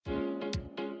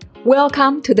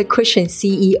Welcome to the Christian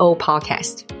CEO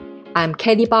podcast. I'm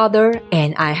Katie Bother,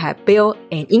 and I have built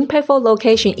an impactful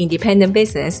location-independent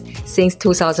business since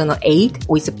 2008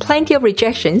 with plenty of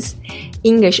rejections,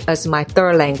 English as my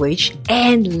third language,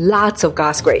 and lots of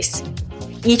God's grace.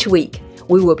 Each week,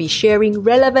 we will be sharing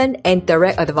relevant and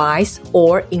direct advice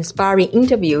or inspiring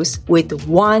interviews with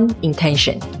one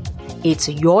intention. It's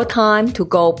your time to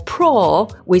go pro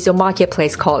with your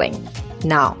marketplace calling.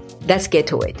 Now, let's get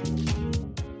to it.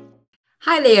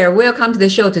 Hi there, welcome to the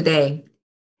show today.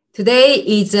 Today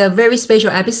is a very special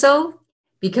episode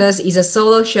because it's a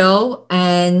solo show,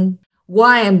 and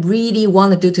what I really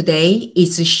want to do today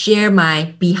is to share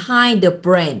my behind the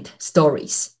brand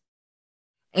stories.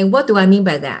 And what do I mean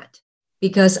by that?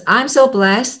 Because I'm so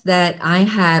blessed that I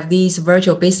have this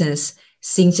virtual business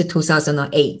since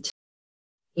 2008.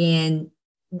 And,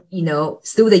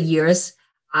 through the years,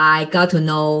 I got to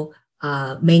know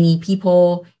many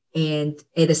people. And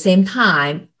at the same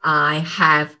time, I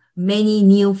have many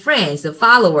new friends,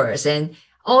 followers, and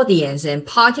audience and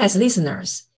podcast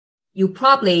listeners. You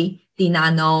probably did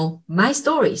not know my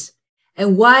stories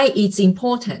and why it's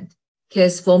important.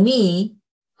 Because for me,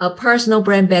 a personal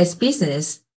brand-based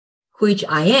business, which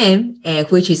I am, and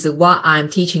which is what I'm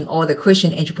teaching all the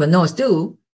Christian entrepreneurs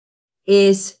do,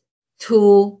 is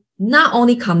to not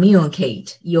only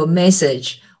communicate your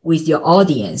message with your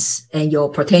audience and your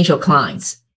potential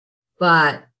clients,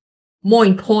 but more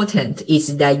important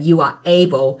is that you are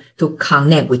able to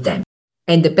connect with them.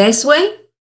 And the best way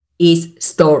is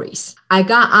stories. I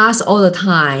got asked all the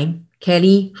time,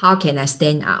 Kelly, how can I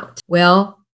stand out?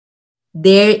 Well,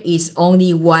 there is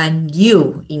only one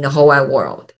you in the whole wide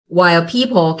world. While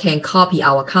people can copy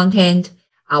our content,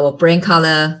 our brand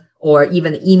color, or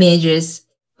even images,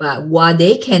 but what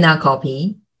they cannot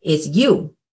copy is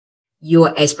you,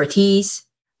 your expertise,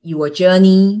 your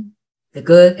journey, the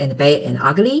good and the bad and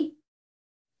ugly,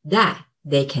 that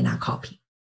they cannot copy.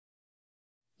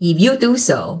 If you do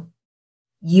so,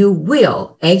 you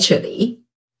will actually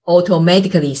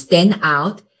automatically stand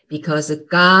out because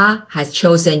God has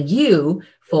chosen you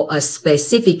for a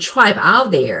specific tribe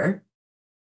out there.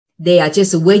 They are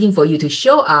just waiting for you to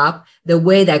show up the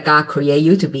way that God created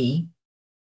you to be.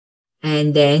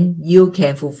 And then you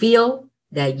can fulfill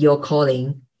that your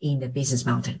calling in the business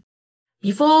mountain.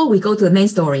 Before we go to the main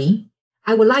story,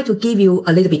 I would like to give you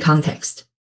a little bit context.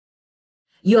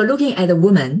 You are looking at a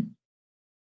woman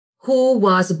who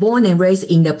was born and raised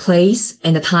in the place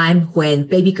and the time when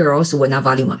baby girls were not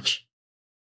valued much.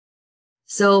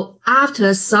 So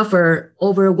after suffer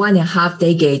over 1.5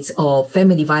 decades of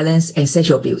family violence and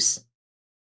sexual abuse,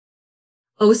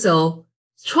 also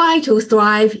try to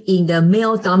thrive in the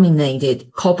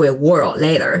male-dominated corporate world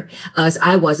later, as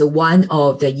I was one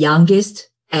of the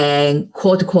youngest and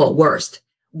quote-unquote worst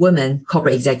women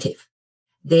corporate executive.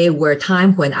 There were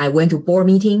times when I went to board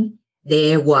meeting,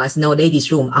 there was no ladies'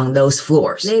 room on those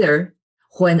floors. Later,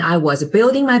 when I was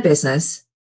building my business,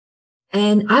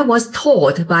 and I was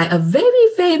taught by a very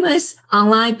famous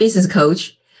online business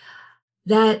coach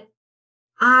that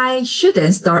I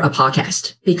shouldn't start a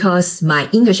podcast because my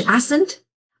English accent,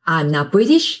 I'm not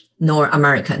British nor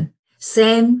American.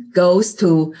 Same goes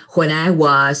to when I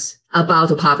was about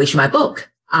to publish my book.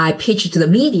 I pitched to the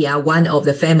media. One of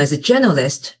the famous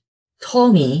journalists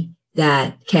told me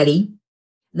that, Kelly,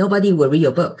 nobody will read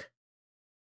your book.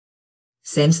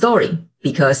 Same story,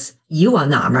 because you are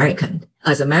not American.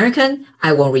 As American,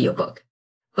 I won't read your book.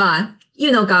 But,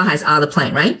 God has other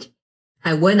plan, right?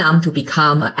 I went on to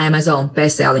become an Amazon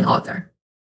best-selling author.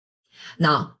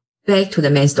 Now, back to the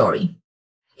main story.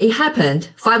 It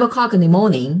happened 5 o'clock in the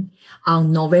morning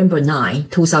on November 9,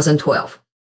 2012.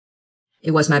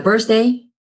 It was my birthday.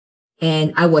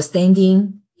 And I was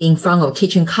standing in front of a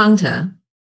kitchen counter.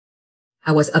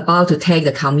 I was about to take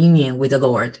the communion with the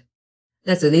Lord.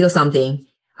 That's a little something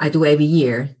I do every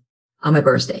year on my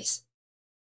birthdays.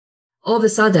 All of a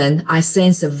sudden, I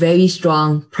sensed a very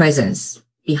strong presence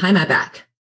behind my back.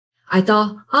 I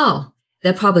thought,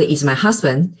 that probably is my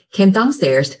husband came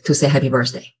downstairs to say happy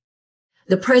birthday.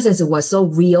 The presence was so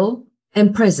real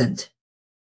and present.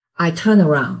 I turned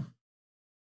around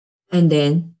and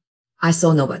then I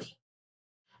saw nobody.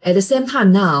 At the same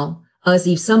time now, as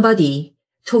if somebody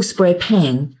took spray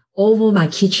paint over my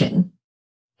kitchen,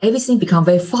 everything became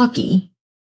very foggy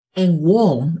and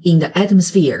warm in the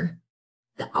atmosphere.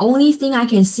 The only thing I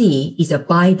can see is a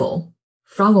Bible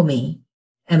in front of me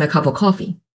and my cup of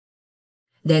coffee.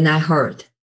 Then I heard,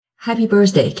 happy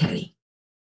birthday, Kelly.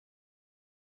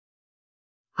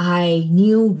 I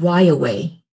knew right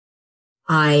away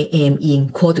I am in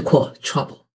quote-unquote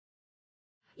trouble.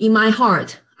 In my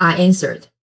heart, I answered,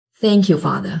 thank you,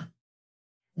 Father.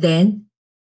 Then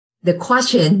the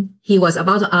question he was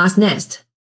about to ask next,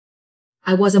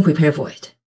 I wasn't prepared for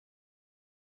it.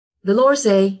 The Lord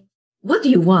said, "What do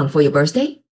you want for your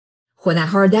birthday?" When I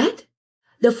heard that,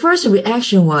 the first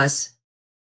reaction was,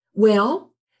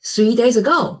 well, 3 days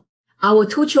ago, our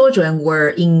 2 children were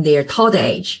in their toddler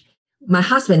age. My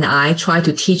husband and I tried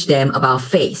to teach them about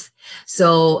faith.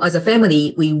 So as a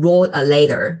family, we wrote a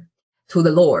letter to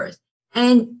the Lord.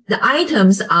 And the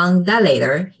items on that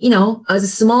letter,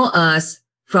 as small as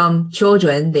from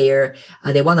children,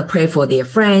 they want to pray for their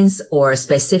friends or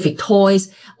specific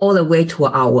toys, all the way to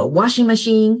our washing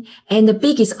machine. And the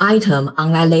biggest item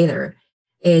on that letter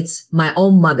is my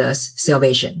own mother's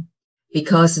salvation,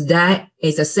 because that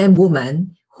is the same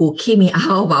woman who keep me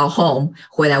out of our home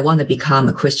when I want to become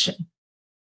a Christian.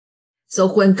 So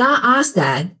when God asked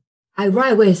that, I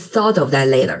right away thought of that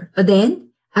later. But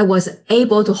then I was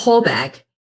able to hold back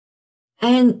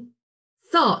and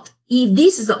thought, if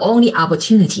this is the only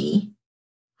opportunity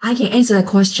I can answer that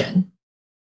question,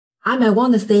 I might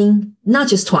want to think not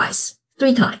just twice,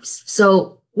 3 times.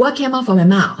 So what came out from my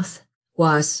mouth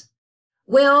was,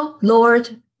 well,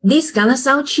 Lord, this gonna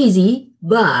sound cheesy,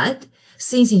 but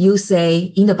since you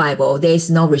say in the Bible, there is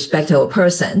no respect of a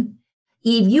person,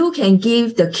 if you can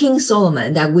give the King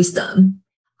Solomon that wisdom,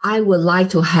 I would like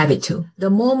to have it too. The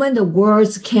moment the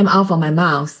words came out from my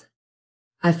mouth,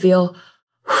 I feel,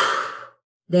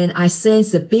 then I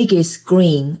sensed the biggest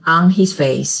grin on his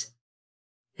face.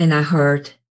 And I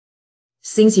heard,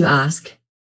 since you ask,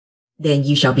 then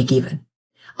you shall be given.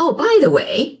 Oh, by the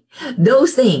way,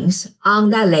 those things on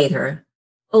that letter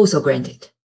also granted.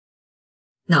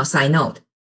 Now, side note,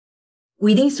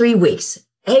 within 3 weeks,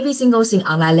 every single thing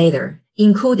on that letter,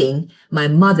 including my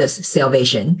mother's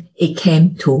salvation, it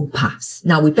came to pass.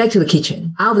 Now we're back to the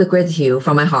kitchen. Out of the gratitude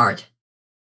from my heart,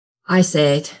 I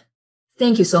said,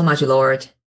 "Thank you so much, Lord.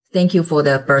 Thank you for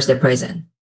the birthday present."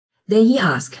 Then he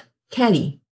asked,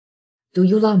 "Kelly, do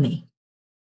you love me?"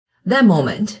 That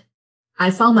moment,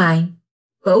 I found my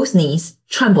both knees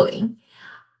trembling.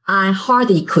 I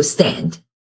hardly could stand.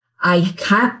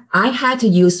 I had to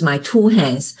use my 2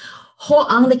 hands, hold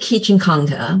on the kitchen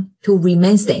counter to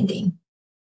remain standing.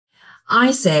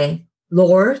 I said,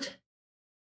 "Lord,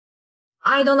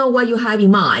 I don't know what you have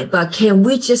in mind, but can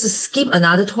we just skip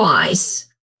another twice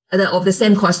of the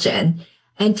same question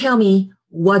and tell me,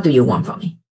 what do you want from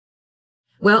me?"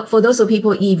 Well, for those of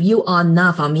people, if you are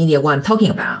not familiar with what I'm talking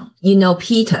about,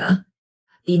 Peter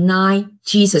denied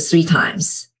Jesus 3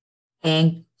 times,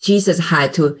 and Jesus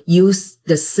had to use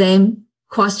the same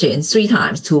question 3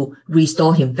 times to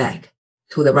restore him back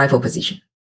to the rightful position.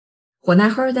 When I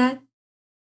heard that,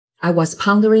 I was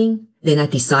pondering, then I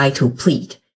decided to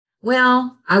plead.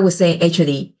 Well, I would say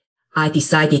actually, I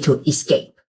decided to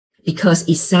escape because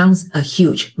it sounds a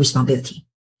huge responsibility.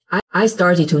 I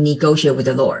started to negotiate with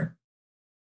the Lord.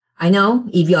 I know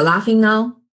if you're laughing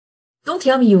now, don't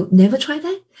tell me you never tried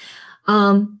that.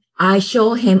 I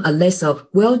showed him a list of,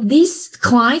 well, these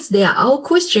clients, they are all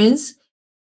Christians.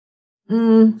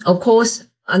 Of course,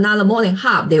 another more than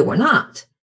half, they were not.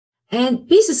 And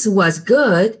business was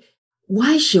good.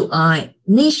 Why should I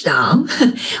niche down?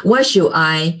 Why should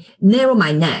I narrow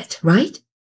my net, right?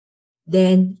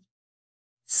 Then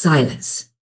silence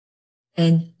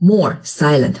and more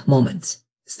silent moments.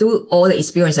 Through all the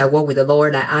experience I work with the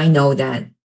Lord, I know that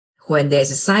when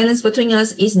there's a silence between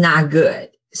us, it's not good.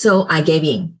 So I gave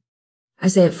in. I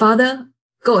said, "Father,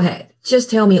 go ahead. Just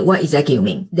tell me what exactly you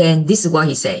mean." Then this is what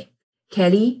he said.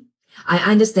 "Kelly, I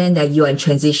understand that you're in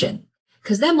transition."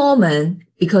 Because that moment,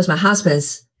 because my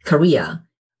husband's career,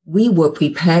 we were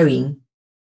preparing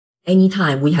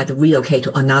anytime we had to relocate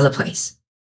to another place.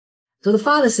 So the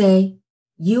father said,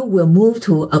 "You will move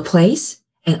to a place,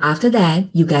 and after that,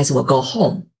 you guys will go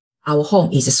home. Our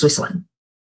home is Switzerland.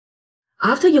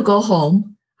 After you go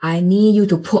home, I need you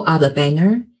to put up a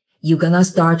banner. You're gonna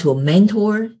start to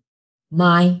mentor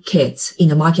my kids in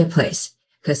the marketplace,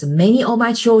 because many of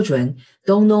my children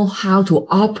don't know how to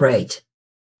operate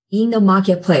in the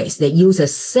marketplace. They use the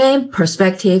same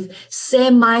perspective,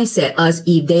 same mindset as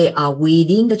if they are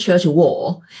within the church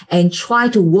wall and try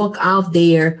to work out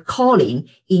their calling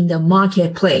in the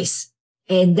marketplace.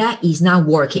 And that is not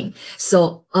working.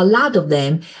 So a lot of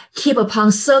them keep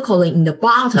upon circling in the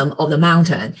bottom of the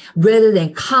mountain rather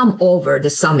than come over the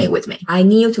summit with me. I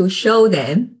need to show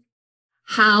them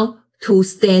how to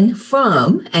stand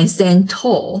firm and stand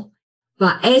tall,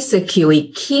 but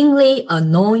execute kingly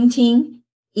anointing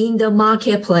in the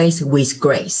marketplace with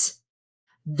grace.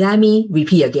 Let me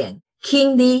repeat again.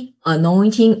 Kingly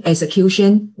anointing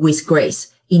execution with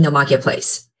grace in the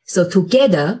marketplace. So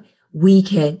together, we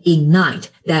can ignite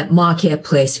that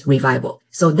marketplace revival.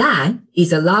 So that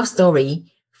is a love story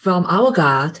from our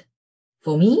God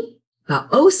for me, but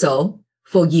also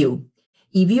for you.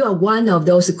 If you are one of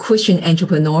those Christian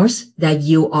entrepreneurs that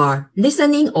you are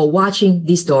listening or watching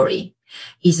this story,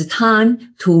 it's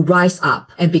time to rise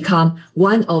up and become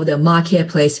one of the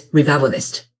marketplace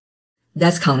revivalists.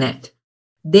 Let's connect.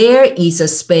 There is a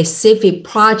specific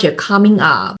project coming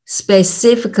up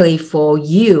specifically for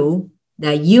you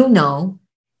that you know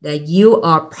that you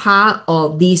are part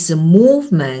of this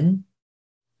movement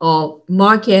of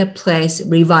marketplace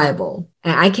revival.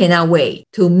 And I cannot wait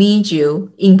to meet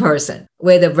you in person,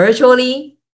 whether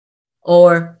virtually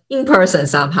or in person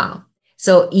somehow.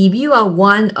 So if you are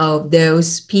one of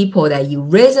those people that you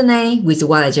resonate with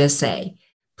what I just said,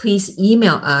 please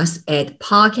email us at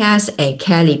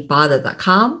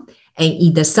podcast@kellybother.com. And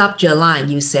in the subject line,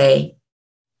 you say,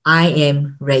 I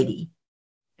am ready.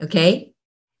 Okay?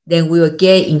 Then we will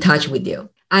get in touch with you.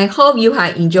 I hope you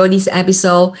have enjoyed this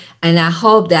episode, and I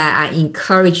hope that I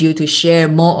encourage you to share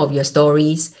more of your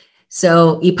stories.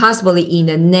 So if possibly in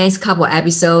the next couple of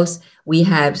episodes, we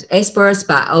have experts,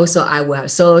 but also I will have a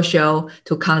solo show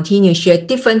to continue share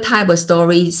different type of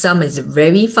stories. Some is a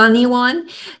very funny one.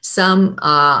 Some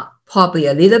are probably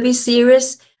a little bit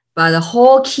serious. But the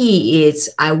whole key is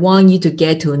I want you to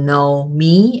get to know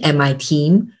me and my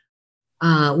team.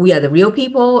 We are the real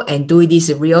people and doing this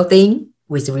real thing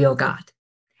with real God.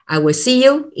 I will see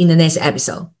you in the next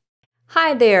episode.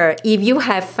 Hi there. If you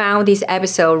have found this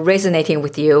episode resonating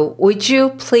with you, would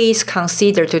you please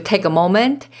consider to take a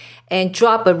moment and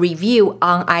drop a review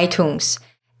on iTunes?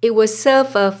 It will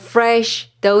serve a fresh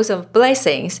dose of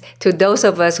blessings to those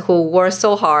of us who work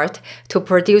so hard to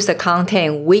produce the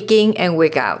content week in and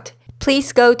week out.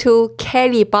 Please go to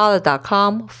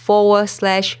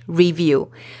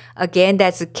kellybother.com/review. Again,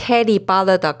 that's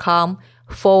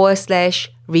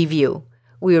kellybother.com/review.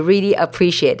 We really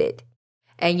appreciate it.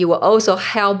 And you will also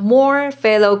help more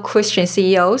fellow Christian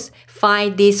CEOs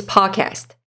find this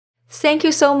podcast. Thank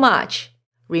you so much.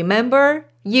 Remember,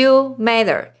 you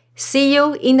matter. See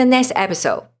you in the next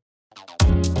episode.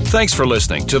 Thanks for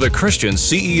listening to the Christian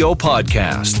CEO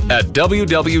Podcast at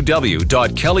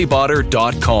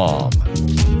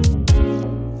www.kellybother.com.